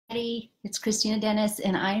It's Kristina Dennis,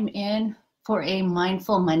 and I'm in for a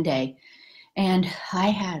Mindful Monday. And I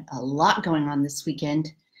had a lot going on this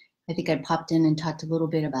weekend. I think I popped in and talked a little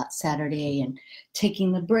bit about Saturday and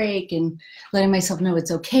taking the break and letting myself know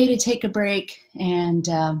it's okay to take a break. And,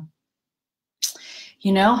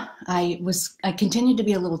 I continued to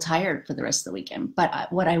be a little tired for the rest of the weekend.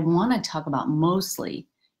 But what I want to talk about mostly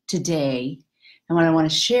today and what I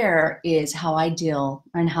want to share is how I dealt.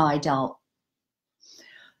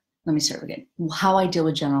 Let me start again. How I deal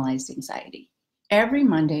with generalized anxiety. Every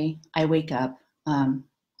Monday I wake up,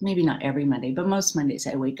 maybe not every Monday, but most Mondays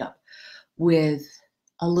I wake up with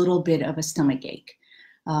a little bit of a stomach ache.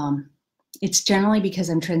 It's generally because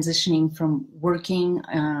I'm transitioning from working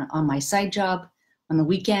on my side job on the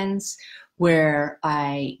weekends, where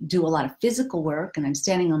I do a lot of physical work and I'm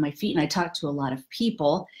standing on my feet and I talk to a lot of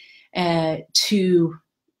people, to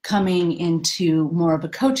coming into more of a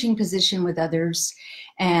coaching position with others.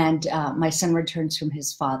 And my son returns from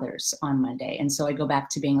his father's on Monday. And so I go back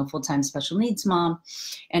to being a full-time special needs mom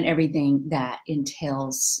and everything that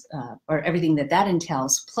entails, that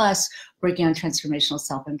entails, plus working on transformational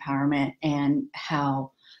self-empowerment and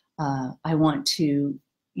how I want to,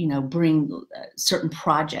 bring certain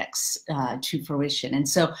projects to fruition. And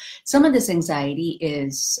so some of this anxiety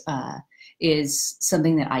is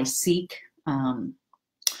something that I seek,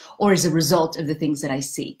 or as a result of the things that I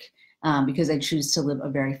seek, because I choose to live a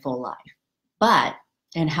very full life.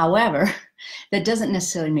 However, that doesn't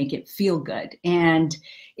necessarily make it feel good. And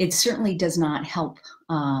it certainly does not help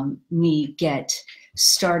me get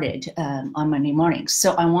started on Monday mornings.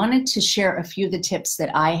 So I wanted to share a few of the tips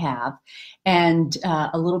that I have and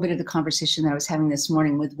a little bit of the conversation that I was having this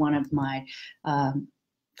morning with one of my,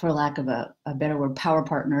 for lack of a better word, power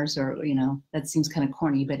partners, or, that seems kind of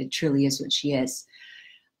corny, but it truly is what she is.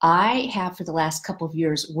 I have for the last couple of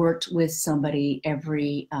years walked with somebody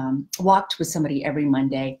every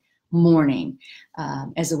Monday morning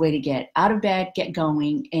as a way to get out of bed, get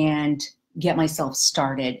going, and get myself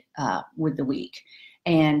started with the week.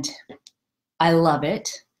 And I love it.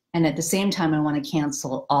 And at the same time, I want to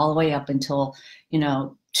cancel all the way up until,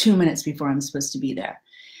 2 minutes before I'm supposed to be there.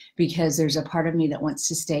 Because there's a part of me that wants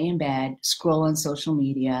to stay in bed, scroll on social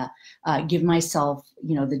media, give myself,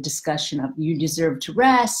 the discussion of you deserve to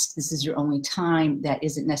rest. This is your only time that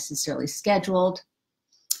isn't necessarily scheduled.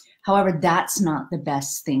 However, that's not the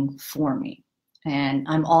best thing for me. And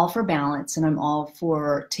I'm all for balance, and I'm all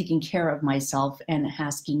for taking care of myself and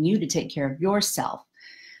asking you to take care of yourself.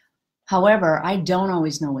 However, I don't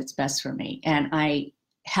always know what's best for me. And I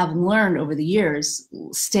have learned over the years,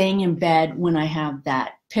 staying in bed when I have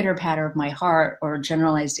that pitter patter of my heart, or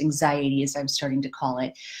generalized anxiety, as I'm starting to call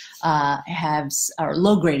it, or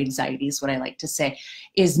low-grade anxiety is what I like to say,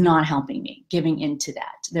 is not helping me, giving into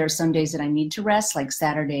that. There are some days that I need to rest, like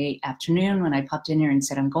Saturday afternoon when I popped in here and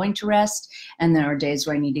said I'm going to rest. And there are days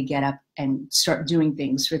where I need to get up and start doing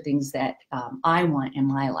things that I want in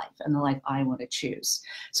my life and the life I want to choose.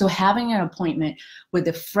 So having an appointment with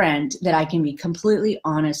a friend that I can be completely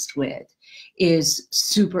honest with is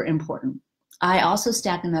super important. I also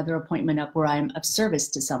stack another appointment up where I'm of service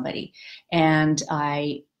to somebody, and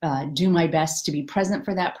I do my best to be present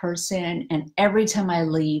for that person. And every time I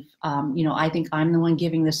leave, I think I'm the one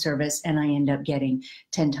giving the service, and I end up getting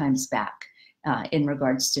 10 times back in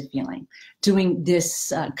regards to feeling. Doing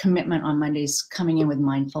this commitment on Mondays, coming in with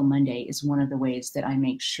Mindful Monday, is one of the ways that I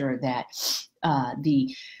make sure that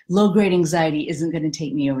the low-grade anxiety isn't going to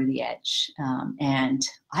take me over the edge. And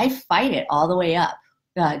I fight it all the way up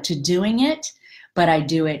to doing it, but I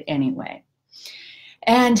do it anyway.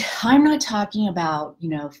 And I'm not talking about,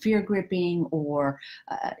 fear gripping or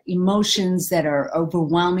emotions that are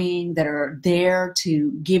overwhelming, that are there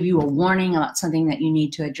to give you a warning about something that you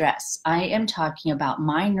need to address. I am talking about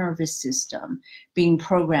my nervous system being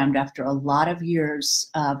programmed after a lot of years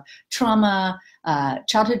of trauma,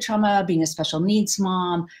 childhood trauma, being a special needs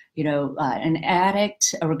mom, an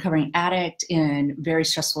addict, a recovering addict in very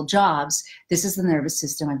stressful jobs. This is the nervous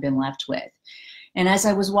system I've been left with. And as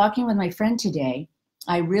I was walking with my friend today,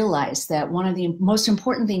 I realized that one of the most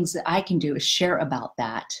important things that I can do is share about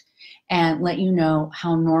that and let you know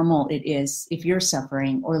how normal it is if you're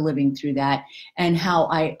suffering or living through that, and how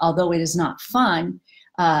although it is not fun,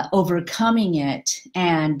 overcoming it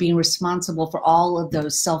and being responsible for all of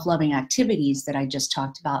those self-loving activities that I just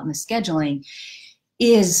talked about in the scheduling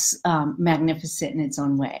is magnificent in its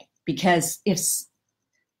own way. Because it's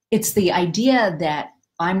the idea that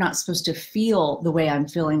I'm not supposed to feel the way I'm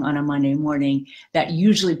feeling on a Monday morning that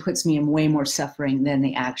usually puts me in way more suffering than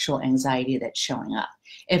the actual anxiety that's showing up.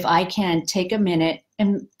 if I can take a minute,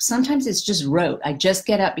 and sometimes it's just rote. I just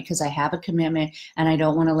get up because I have a commitment and I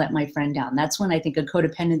don't want to let my friend down. That's when I think a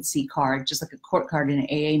codependency card, just like a court card in an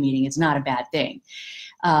AA meeting, is not a bad thing.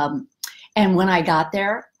 And when I got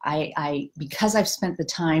there, because I've spent the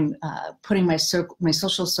time putting my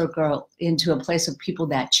social circle into a place of people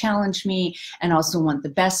that challenge me and also want the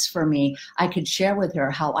best for me, I could share with her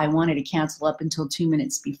how I wanted to cancel up until 2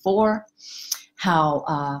 minutes before,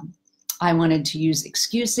 how I wanted to use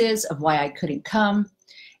excuses of why I couldn't come,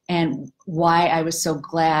 and why I was so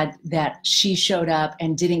glad that she showed up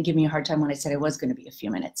and didn't give me a hard time when I said I was going to be a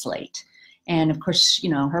few minutes late. And of course,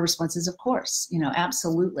 her response is, of course,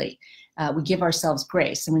 absolutely. We give ourselves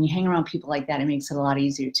grace. And when you hang around people like that, it makes it a lot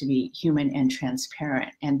easier to be human and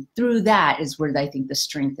transparent. And through that is where I think the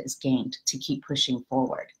strength is gained to keep pushing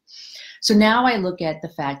forward. So now I look at the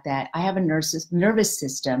fact that I have a nervous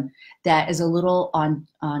system that is a little on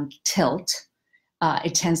tilt.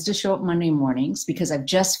 It tends to show up Monday mornings because I've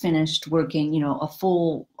just finished working,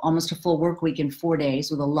 almost a full work week in 4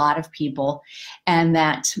 days with a lot of people. And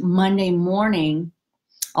that Monday morning,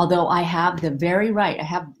 although I have I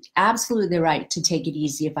have absolutely the right to take it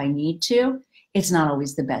easy if I need to, it's not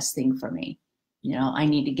always the best thing for me. I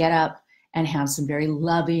need to get up and have some very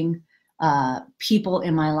loving people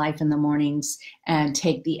in my life in the mornings and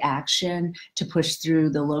take the action to push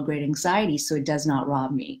through the low-grade anxiety so it does not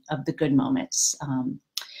rob me of the good moments.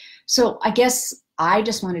 So I guess I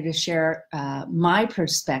just wanted to share my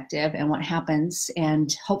perspective and what happens,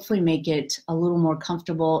 and hopefully make it a little more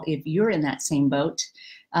comfortable if you're in that same boat,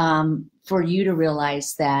 for you to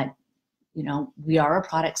realize that, we are a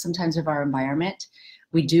product sometimes of our environment.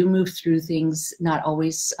 We do move through things, not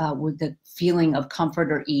always with the feeling of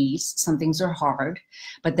comfort or ease. Some things are hard,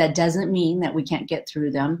 but that doesn't mean that we can't get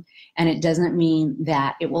through them. And it doesn't mean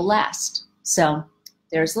that it will last. So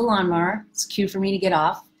there's the lawnmower. It's cue for me to get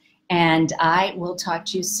off. And I will talk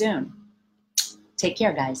to you soon. Take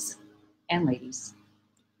care, guys and ladies.